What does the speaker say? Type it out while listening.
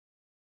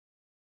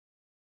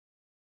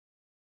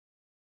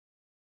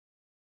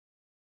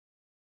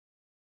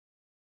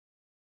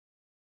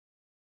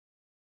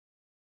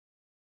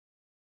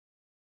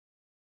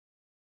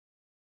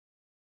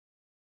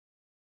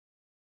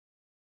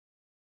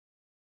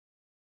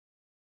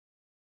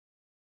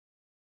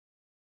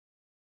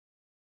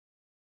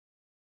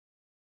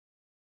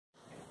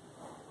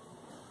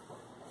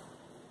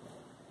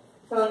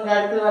So இங்கே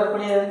அடுத்து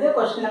வரக்கூடியது வந்து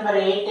கொஸ்டின் நம்பர்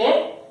 8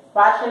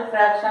 பார்ஷியல்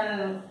ஃப்ராக்ஷன்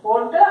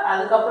போட்டு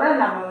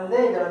அதுக்கப்புறம் நம்ம வந்து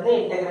இதை வந்து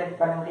இன்டெகிரேட்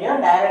பண்ண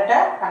முடியும்,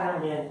 டைரெக்டாக பண்ண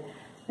முடியாது.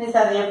 மீன்ஸ்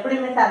அது எப்படி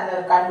மீன்ஸ் அந்த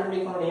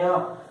கண்டுபிடிக்க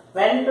முடியும்,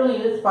 when to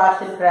use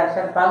partial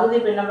fraction பகுதி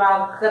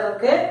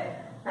பின்னமாக்குறதுக்கு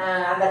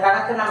அந்த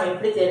கணக்கு நம்ம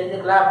எப்படி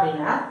தெரிஞ்சுக்கலாம்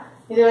அப்படின்னா,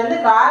 இது வந்து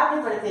காரணி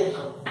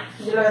படுத்தியிருக்கும்.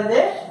 இதில் வந்து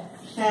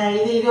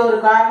இது ஒரு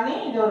காரணி,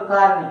 இது ஒரு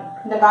காரணி.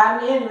 இந்த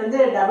காரணியே இது வந்து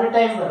டபுள்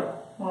டைம் வரும்,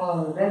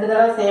 2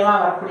 தடவை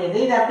சேமாக வரக்கூடியது.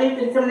 இது அப்படியே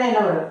பிரிச்சோம்னா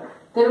என்ன வரும்,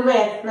 திரும்ப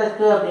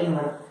x+2 அப்படின்னு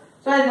வரும்.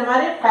 ஸோ இந்த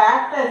மாதிரி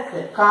ஃபேக்டர்ஸ்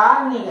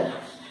காரணிகள்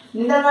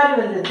இந்த மாதிரி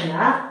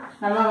வந்துச்சுன்னா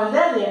நம்ம வந்து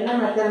அது என்ன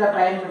மெத்தடில்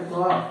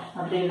பயன்படுத்துவோம்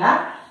அப்படின்னா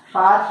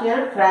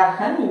பார்ஷியல்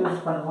ஃப்ராக்ஷன்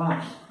யூஸ் பண்ணுவோம்.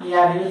 we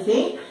are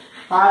using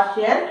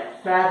partial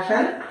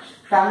fraction.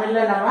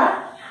 தமிழில் நம்ம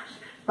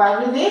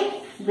பகுதி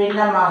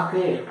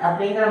பின்னமாக்கு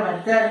அப்படிங்கிற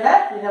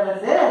மெத்தடில் இதை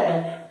வந்து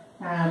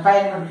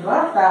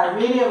பயன்படுத்துவோம்.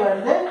 வீடியோ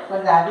வந்து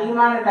கொஞ்சம்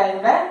அதிகமான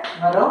டைமில்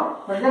வரும்,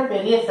 கொஞ்சம்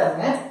பெரிய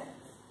சங்கு.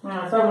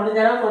 ஸோ முடிஞ்ச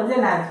அளவுக்கு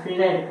கொஞ்சம் நான்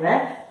ஸ்பீடாக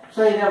எடுக்கிறேன்.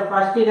 ஸோ இதை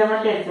ஃபஸ்ட் இதை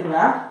மட்டும்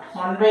எடுத்துக்கலாம்.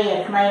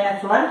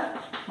 1/x-1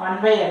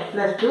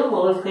 1/x+2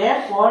 whole square.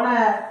 போன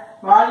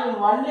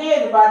வால்யூம் 1லயே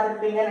இது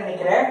பார்த்துருப்பீங்கன்னு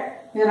நினைக்கிறேன்.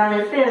 இது நம்ம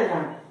எப்படி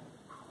எழுதலாம்,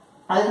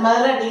 அதுக்கு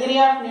முதல்ல degree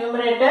of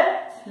numerator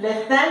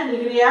less than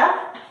degree of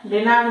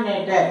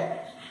denominator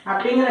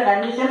அப்படிங்கிற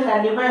கண்டிஷன்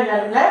கண்டிப்பாக இந்த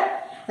இடத்துல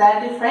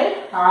சாட்டிஸ்ஃபை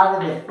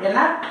ஆகுது.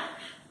 ஏன்னா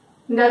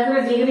இந்த இடத்துல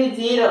டிகிரி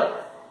 0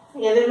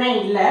 எதுவுமே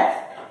இல்லை,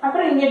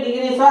 அப்புறம் இங்கே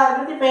டிகிரி, ஸோ அதை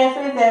பற்றி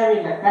பேசவே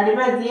தேவையில்லை.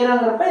 கண்டிப்பாக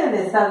 0ங்கிறப்ப இது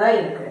லெஸ்ஸாக தான்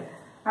இருக்குது.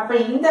 அப்போ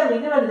இந்த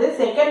இது வந்து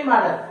செகண்ட்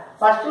மாடல்.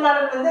 ஃபர்ஸ்ட்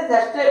மாடல் வந்து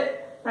ஜஸ்ட்டு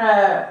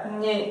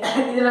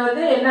இதில்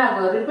வந்து என்ன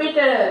ஆகும்,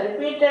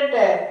 ரிப்பீட்டட்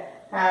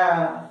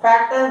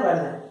ஃபேக்டர்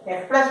வருது.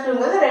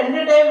 x+2ங்கிறது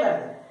 2 டைம்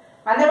வருது.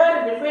 அந்த மாதிரி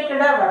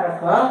ரிப்பீட்டடாக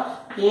வர்றப்போ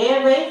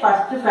a/,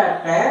 first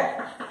factor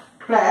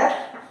plus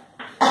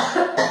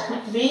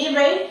b/,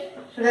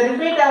 இந்த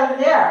ரிப்பீட் ஆகுது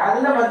இல்லையா,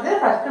 அதில் வந்து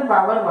ஃபர்ஸ்ட்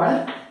பவர் 1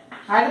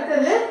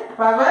 அடுத்தது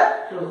பவர்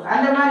 2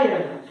 அந்த மாதிரி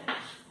இருக்கும்.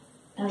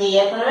 இந்த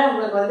ஏற்கனவே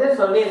உங்களுக்கு வந்து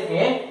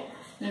சொல்லியிருக்கேன்.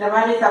 இந்த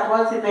மாதிரி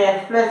சப்போஸ் இப்போ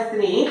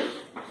x+3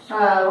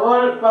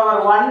 ஹோல்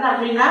பவர் 1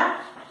 அப்படின்னா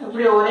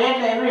இப்படி ஒரே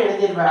டைம்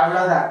எழுதிருப்பேன்,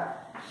 அவ்வளோதான்.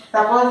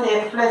 சப்போஸ்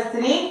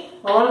x+3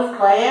 ஹோல்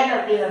ஸ்கொயர்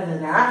அப்படின்னு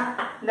இருந்ததுன்னா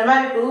இந்த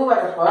மாதிரி 2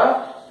 வரப்போ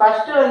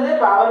ஃபர்ஸ்ட் வந்து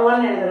பவர்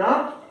 1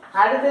 எழுதணும்,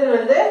 அடுத்தது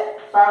வந்து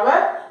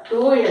பவர்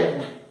 2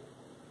 எழுதணும்.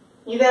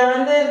 இதை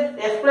வந்து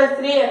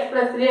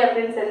x+3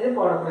 அப்படின்னு செஞ்சு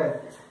போடக்கூடாது.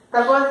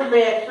 சப்போஸ் இப்போ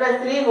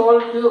x+3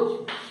 ஹோல் கியூப்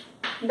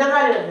இந்த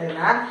மாதிரி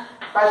இருந்ததுன்னா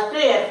first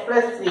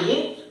x+3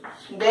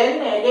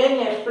 then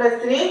again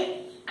x+3.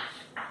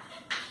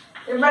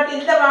 But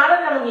இந்த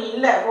மாடல் நமக்கு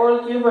இல்லை, ஹோல்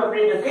கியூப்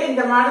அப்படின்னு இருக்கு.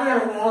 இந்த மாடல்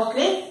நமக்கு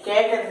மோஸ்ட்லி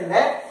கேட்கறது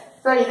இல்லை.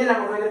 ஸோ இது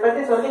நமக்கு இதை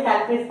பற்றி சொல்லி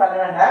கன்ஃபியூஸ் பண்ண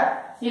வேண்டாம்.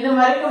 இது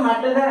வரைக்கும்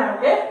மட்டும்தான்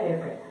நமக்கு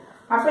இருக்கு.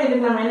 அப்போ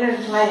இதுக்கு நம்ம என்ன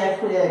எடுத்துக்கலாம்,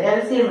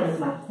 எல்சிஎம்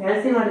எடுக்கணும்.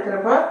 எல்சிஎம்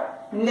எடுக்கிறப்போ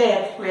இந்த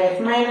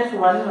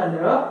x-1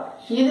 வந்துடும்.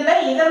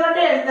 இதில் இதை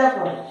மட்டும் எடுத்தா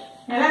போதும்,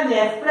 ஏன்னா இந்த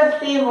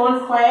x+3 ஹோல்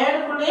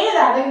ஸ்கொயருக்குள்ளேயே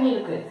இது அடங்கி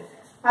இருக்கு.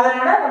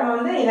 அதனால நம்ம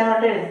வந்து இதை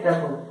மட்டும் எடுத்துட்டா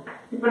போதும்.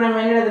 இப்போ நம்ம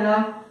என்ன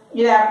எழுதணும்,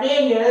 இதை அப்படியே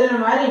இங்கே எழுதுன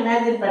மாதிரி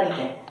இமேஜின்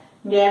பண்ணிக்க.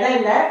 இங்கே இடம்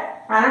இல்லை,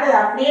 அதனால இதை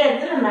அப்படியே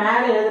எடுத்து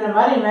மேலே எழுதுன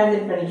மாதிரி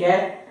இமேஜின் பண்ணிக்க.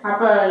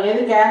 அப்போ எது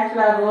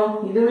கேன்சல் ஆகும்,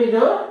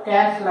 இதுவும்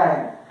கேன்சல்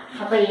ஆகும்.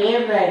 அப்போ a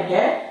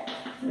bracket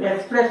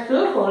x+2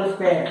 whole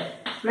square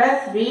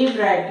plus b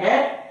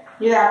bracket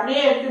இதை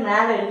அப்படியே எடுத்து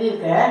மேலே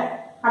எழுதியிருக்க.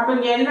 அப்போ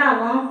இங்கே என்ன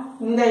ஆகும்,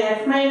 இந்த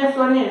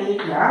x-1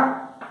 எழுதிக்கலாம்.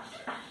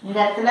 இந்த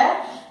இடத்துல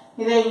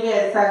இதை இங்கே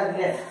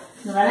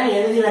வேணா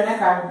எழுதி வேணா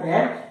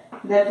காமிக்கிறேன்.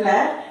 இந்த இடத்துல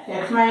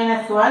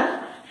x-1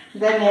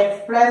 தென்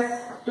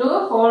x+2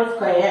 ஹோல்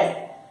ஸ்கொயர்.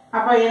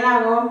 அப்போ என்ன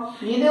ஆகும்,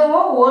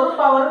 இதுவும் ஒரு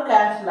பவரும்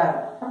கேன்சல்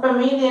ஆகும். அப்போ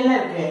மீதி என்ன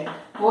இருக்கு,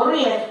 ஒரு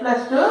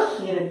x+2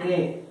 இருக்கு,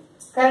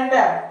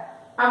 கரெக்டா.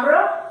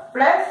 அப்புறம்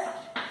பிளஸ்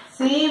c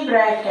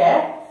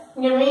பிராக்கெட்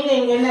இங்க மீதி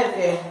இங்க என்ன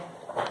இருக்கு,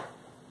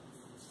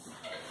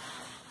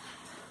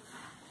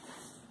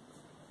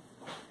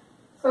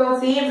 ஸோ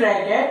c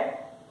பிராக்கெட்.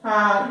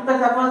 இப்போ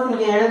சப்போஸ்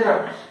இங்கே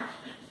எழுதுறோம்,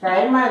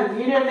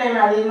 வீடியோ டைம்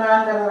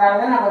அதிகமாகிறதுனால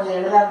தான் நான் கொஞ்சம்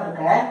எழுதாமல்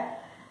இருக்கேன்.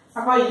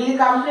 அப்போ இது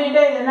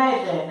கம்ப்ளீட்டாக இது என்ன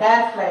ஆயிடுது,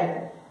 கேன்சல் ஆயிடுது.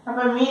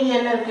 அப்போ மீதி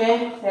என்ன இருக்கு,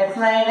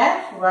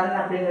 x-1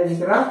 அப்படின்னு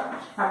எழுதிக்கிறோம்.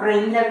 அப்புறம்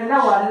இந்த இடத்துல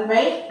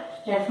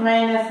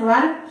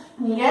 1/x-1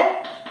 இங்கே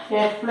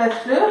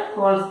x+2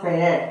 ஹோல்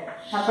ஸ்கொயர்.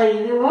 அப்போ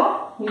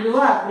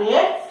இதுவும் அப்படியே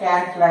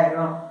கேன்சல்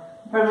ஆயிடும்.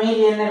 இப்போ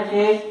மீதி என்ன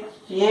இருக்கு,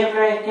 a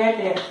bracket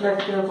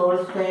x+2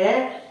 whole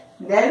square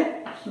then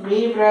b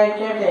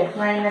bracket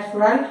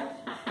x-1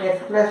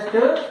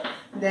 x+2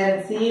 then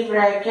c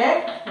bracket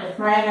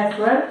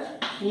x-1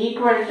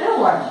 equal to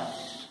 1.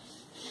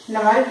 இந்த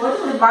மாதிரி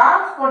போட்டு ஒரு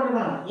பாக்ஸ்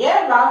போட்டுக்கணும்.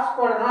 ஏன் பாக்ஸ்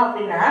போடணும்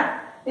அப்படின்னா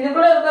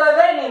இதுக்குள்ள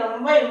இருக்கிறதா இனி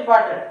ரொம்ப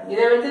இம்பார்ட்டன்ட்.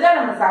 இதை வச்சுதான்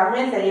நம்ம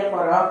சமையே செய்ய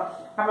போறோம்.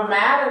 அப்ப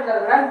மேல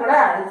இருக்கிறதெல்லாம் கூட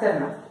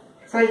அடிச்சிடணும்.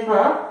 ஸோ இப்போ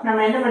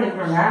நம்ம என்ன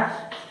பண்ணிக்கணும்னா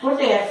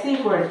போட்டு x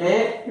equal to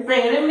இப்போ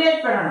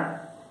எலிமினேட் பண்ணணும்.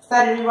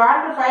 Sir we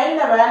want to find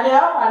the value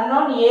of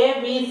unknown a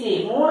b c.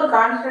 3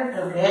 constant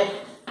இருக்கு.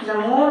 இந்த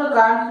 3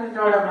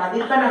 கான்ஸ்டன்ட்டோட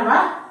மதிப்பை நம்ம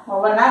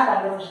ஒவ்வொன்றா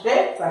கண்டுபிடிச்சிட்டு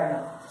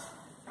வரணும்.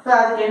 ஸோ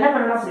அதுக்கு என்ன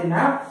பண்ணணும்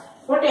அப்படின்னா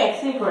போட்டு x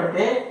equal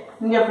to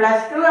இங்கே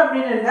 +2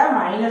 அப்படின்னு இருந்தால்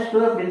 -2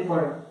 அப்படின்னு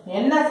போடணும்.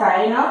 என்ன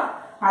சைனோ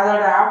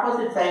அதோட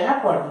ஆப்போசிட் சைனாக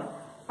போடணும்.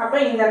 அப்போ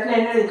இந்த இடத்துல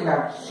என்ன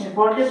எழுதிக்கலாம், இது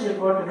போட்டு இப்படி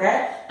போட்டுக்க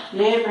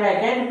ஏ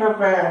ப்ராக்கெட்.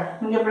 இப்போ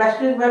இங்கே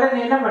 +2 பதில் நீ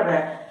என்ன பண்ணுற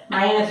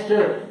 -2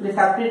 இப்படி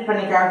சப்ஸ்டிட்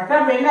பண்ணி காமிச்சா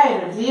அப்போ என்ன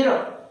ஆயிடும் 0.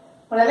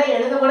 அதெல்லாம்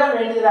எழுத கூட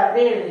வேண்டியதில்லை,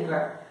 அப்படியே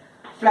எழுதிக்கலாம்.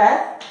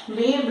 ப்ளஸ்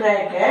பி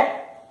ப்ராக்கெட்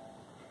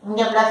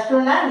இங்கே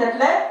 +2னா இந்த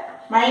இடத்துல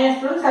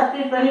 -2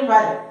 சப்ஸ்டிட் பண்ணி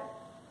பாரு.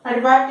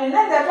 அப்படி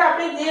பார்த்தீங்கன்னா இந்த இடத்துல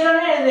அப்படியே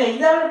 0ன்னு எழுது.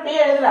 எக்ஸாம்பிள் இப்படியே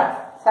எழுதலாம்,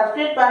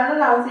 சப்ஸ்டிட்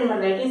பண்ணணும்னு அவசியம்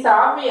இல்லை. It is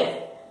obvious.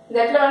 இந்த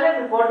இடத்துல வந்து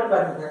இப்படி போட்டு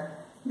பார்த்துக்க.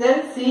 Then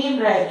C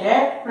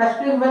bracket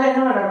 +2 பதில்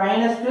என்ன பண்ணுறோம்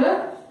 -2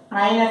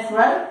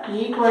 -1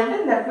 ஈக்குவல் டு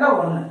இந்த இடத்துல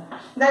 1.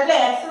 இந்த இடத்துல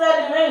x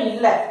வேல்யூவே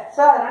இல்லை,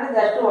 ஸோ அதனால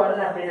ஜஸ்ட் 1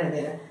 அப்படின்னு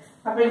எழுதிடுறேன்.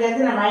 அப்போ இந்த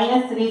இடத்துல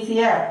 -3c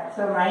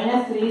so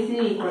 -3c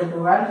equal to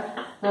 1.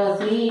 So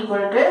c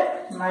equal to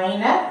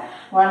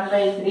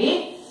 -1/3.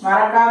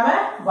 மறக்காம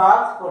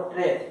பாக்ஸ்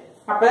போட்டுரு,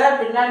 அப்போதான்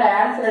பின்னாடி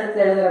ஆன்சர் எடுத்து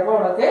எழுதுறப்போ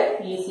உனக்கு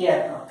ஈஸியாக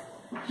இருக்கும்.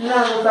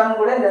 இன்னொரு சம்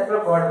கூட இந்த இடத்துல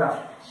போடலாம்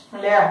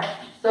இல்லையா.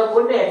 ஸோ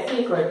போட்டு x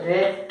ஈக்குவல் டு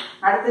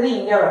அடுத்தது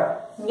இங்கே வரும்.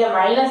 இங்கே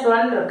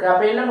 -1 இருக்கு,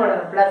 அப்போ என்ன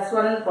போடணும்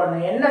 +1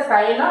 போடணும். என்ன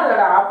சைனோ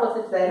அதோட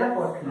ஆப்போசிட் சைனை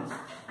போட்டணும்.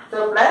 So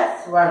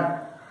 +1.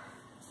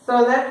 So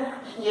that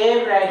A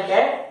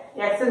bracket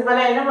எக்ஸுக்கு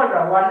பதிலாக என்ன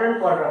பண்ணுறோம் 1ன்னு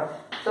போடுறோம்.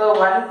 So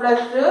 1 +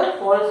 2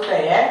 whole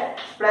square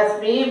plus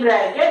B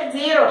bracket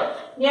 0.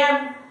 ஏன்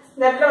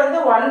இந்த இடத்துல வந்து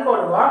 1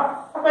 போடுவோம்,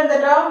 அப்போ இந்த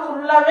டேர்ம்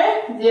ஃபுல்லாகவே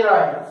 0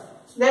 ஆயிடும்.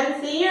 தென்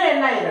சியும்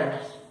என்ன ஆயிடும்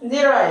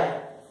 0 ஆயிடும்.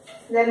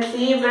 தென்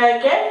C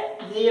bracket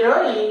 0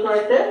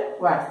 equal to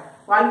 1.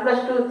 1 +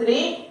 2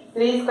 3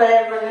 3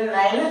 square =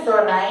 9. So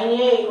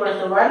 9a equal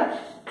to 1.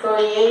 So a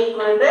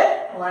equal to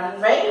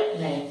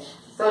 1/9.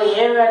 So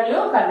a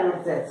value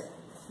கண்டுபிடிச்சாச்சு,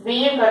 b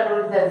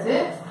கண்டுபிடிச்சாச்சு.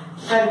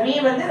 b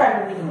வந்து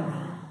கண்டுபிடிக்கணும்.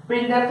 இப்போ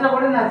இந்த இடத்துல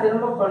கூட நான்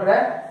திரும்ப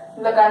போடுறேன்,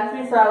 இல்லை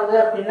கன்ஃபியூஸ் ஆகுது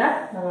அப்படின்னா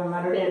நம்ம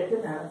மறுபடியும் எடுத்து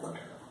மேலே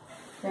போட்டுருக்கோம்.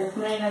 x -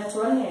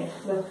 1 x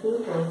 + 2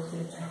 whole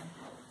square.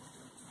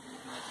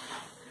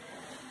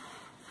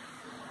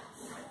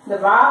 இந்த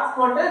பாக்ஸ்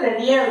போட்டு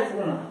ரெடியாக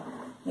வச்சுக்கணும்,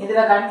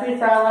 இதில்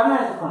கன்ஃபியூஸ்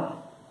ஆகாமல் இருக்கணும்.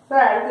 ஸோ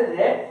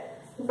அடுத்தது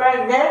இப்போ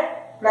இங்கே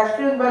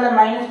 +2 பதில்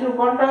 -2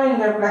 போட்டோம்,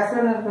 இங்கே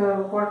 +1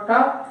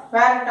 போட்டோம்,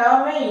 வேற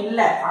டேர்மே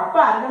இல்லை. அப்போ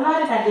அந்த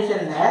மாதிரி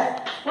கண்டிஷனில்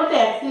போட்டு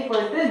x =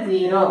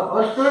 0.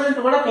 ஒரு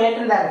ஸ்டூடெண்ட் கூட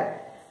கேட்டிருந்தாங்க,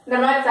 இந்த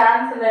மாதிரி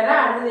சான்ஸ் இல்லைன்னா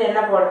அடுத்தது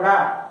என்ன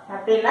போடலாம்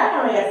அப்படின்னா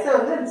நம்ம x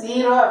வந்து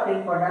 0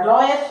 அப்படின்னு போடலாம்.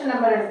 லோயஸ்ட்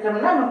நம்பர்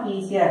எடுத்தோம்னா நமக்கு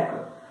ஈஸியாக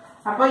இருக்கும்.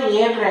 அப்போ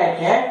ஏ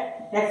ப்ராக்கெட்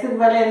எக்ஸுக்கு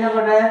பதில் என்ன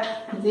போட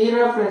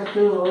 0 +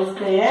 2 whole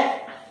square.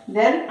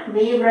 Then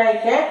B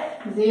bracket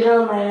 0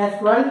 -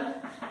 1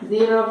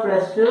 0 +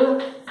 2.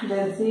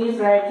 then c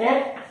bracket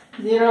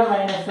 0 -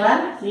 1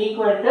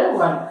 equal to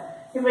 1.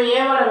 இப்போ a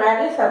ஓட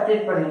வேல்யூ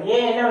சப்ஸ்டிட் பண்ணு. a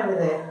என்ன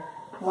வந்தது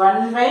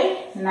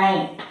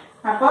 1/9.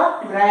 அப்போ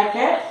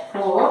bracket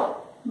 4.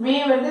 b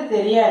வந்து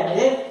தெரியாது,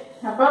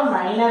 அப்போ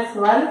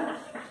 -1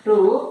 2.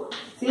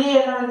 c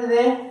என்ன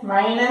வந்தது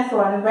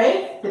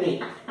 -1/3.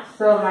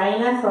 So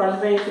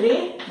 -1/3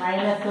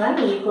 -1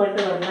 equal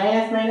to 1.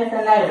 Minus minus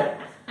என்ன ஆயிடும்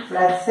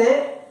ப்ளஸ்.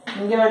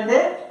 இங்கே வந்து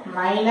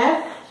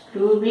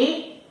 -2b,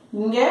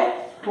 இங்கே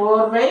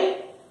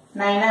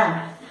 4/9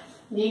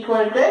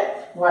 equal to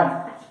 1.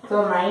 So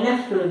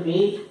 -2b.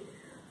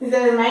 இந்த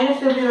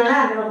 -2b வேணா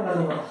அந்த பக்கம்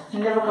வந்துடும்,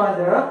 இந்த பக்கம்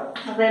வந்துடும்.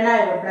 அப்போ என்ன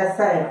ஆயிடும்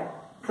ப்ளஸ் ஆயிடும்.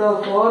 ஸோ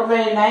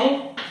 4/9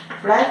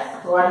 +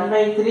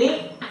 1/3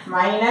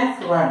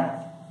 -1.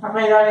 அப்போ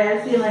இதோட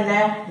எல்சிஎம் என்ன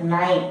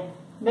 9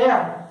 இல்லையா.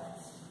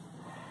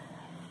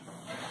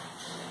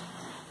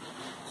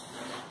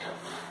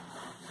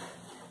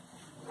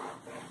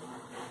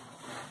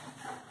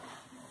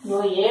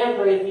 ஏ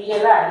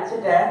எல்லாம்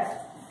அடிச்சுட்டேன்.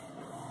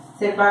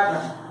 சரி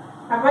பார்க்கலாம்.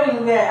 அப்போ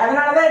இங்கே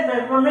அதனால தான் இப்போ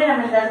எப்போவுமே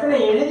நம்ம இந்த இடத்துல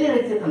எழுதி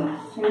வச்சுக்கணும்,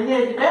 எழுதி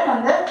வச்சுட்டா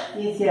வந்து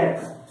ஈஸியாக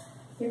இருக்கும்.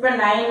 இப்போ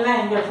 9னா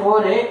இங்கே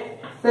 4.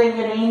 ஸோ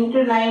இங்கே ×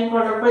 9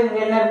 போடுறப்போ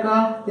இங்கே என்ன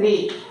இருக்கும் 3.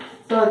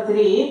 ஸோ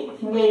 3.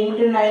 இங்கே ×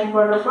 9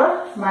 போடுறப்போ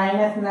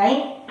 -9.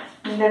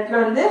 இந்த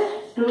இடத்துல வந்து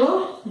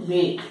 2b.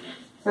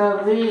 So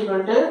b =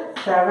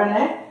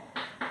 7.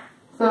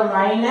 So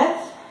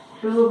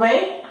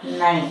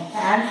 -2/9.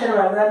 Answer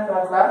வருதான்னு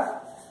பார்க்கலாம்.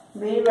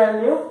 b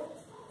வேல்யூ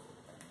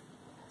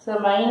ஸோ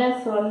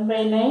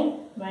 -1/9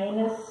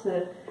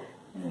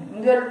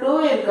 இங்கே ஒரு 2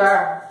 இருக்கா,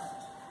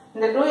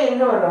 இந்த 2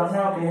 எங்கே வரும்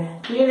நமக்கு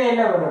கீழே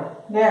வரும்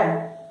இல்லையா.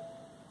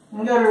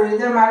 இங்கே ஒரு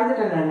இதை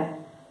மறந்துட்டேன் நான்.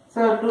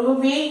 So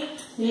 2b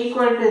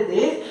equal to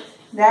this.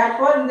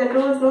 Therefore இந்த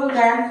 2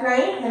 கேன்சல்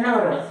ஆகி என்ன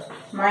வரும்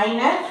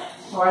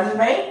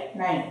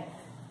 -1/9.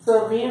 So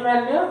b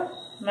value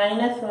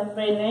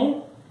 -1/9.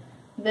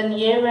 Then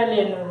a value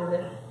என்ன வருது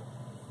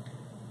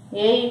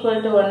a equal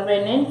to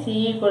 1/9, c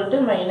equal to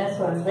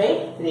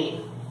 -1/3.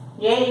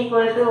 a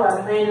equal to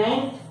 1/9,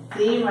 c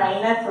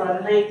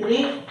 -1/3.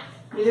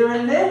 இது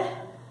வந்து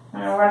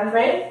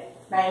 1/9,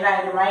 இது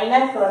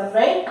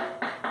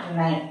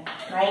 -1/9,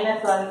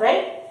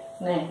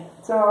 -1/9.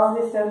 So all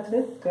these terms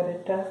is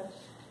correct.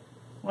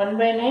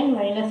 1/9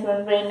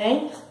 -1/9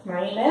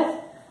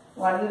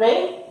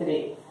 -1/3.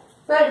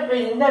 So இப்போ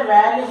இந்த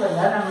வேல்யூ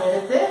தான் நம்ம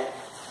எடுத்து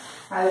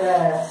அதில்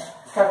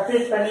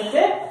சப்ஸ்டிட்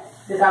பண்ணிட்டு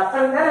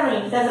இதுக்கப்புறம் தான் நம்ம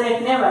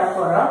இன்டகிரேஷனே வர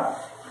போகிறோம்.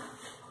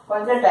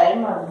 கொஞ்சம்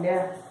டைம் ஆகும்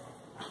இல்லையா?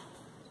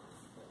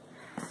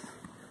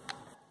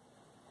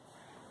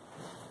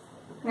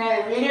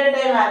 வீடியோ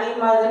டைம்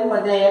அதிகமாகுதுன்னு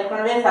கொஞ்சம்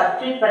ஏற்கனவே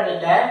சப்ஸ்டியூட்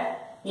பண்ணிட்டேன்.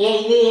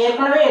 இது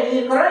ஏற்கனவே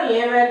எழுதியிருக்கிறோம்.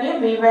 A value,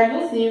 B value,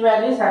 C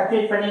value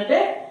substitute பண்ணிட்டு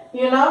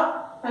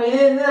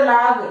இது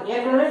லாக்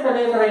ஏற்கனவே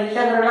சொல்லியிருக்கிறோம்.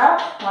 Integral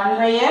of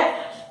 1/x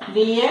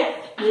dx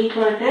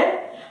equal to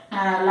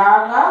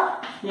log of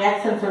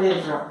எக்ஸ்ன்னு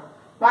சொல்லியிருக்கிறோம்.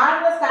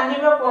 மாடுலஸ்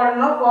கண்டிப்பாக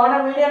போடணும். போன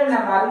வீடியோவில்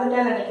நான்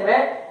மறந்துட்டேன்னு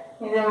நினைக்கிறேன்.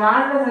 இது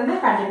மாடுலஸ் வந்து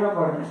கண்டிப்பாக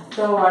போடணும்.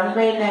 So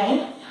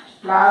 1/9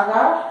 lock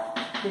of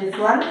this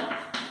one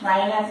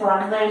minus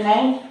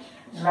 1/9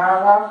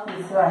 log of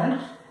this one.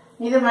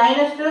 இது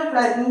 -2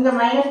 plus இங்க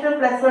 -2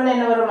 plus 1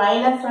 என்ன ஒரு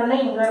 -1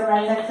 இங்க ஒரு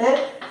மைனஸ்,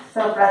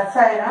 சோ பிளஸ்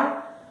ஆயிரும்.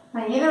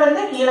 இது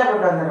வந்து கீழ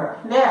கொண்டு வந்துரும்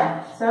இல்லையா?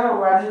 So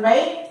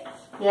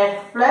 1/x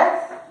plus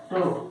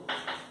 2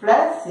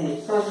 plus c.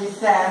 So this is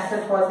the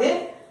answer for this.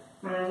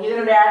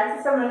 இதனுடைய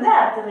அடுத்த சம் வந்து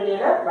அடுத்த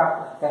வீடியோல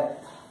பார்க்கலாம்.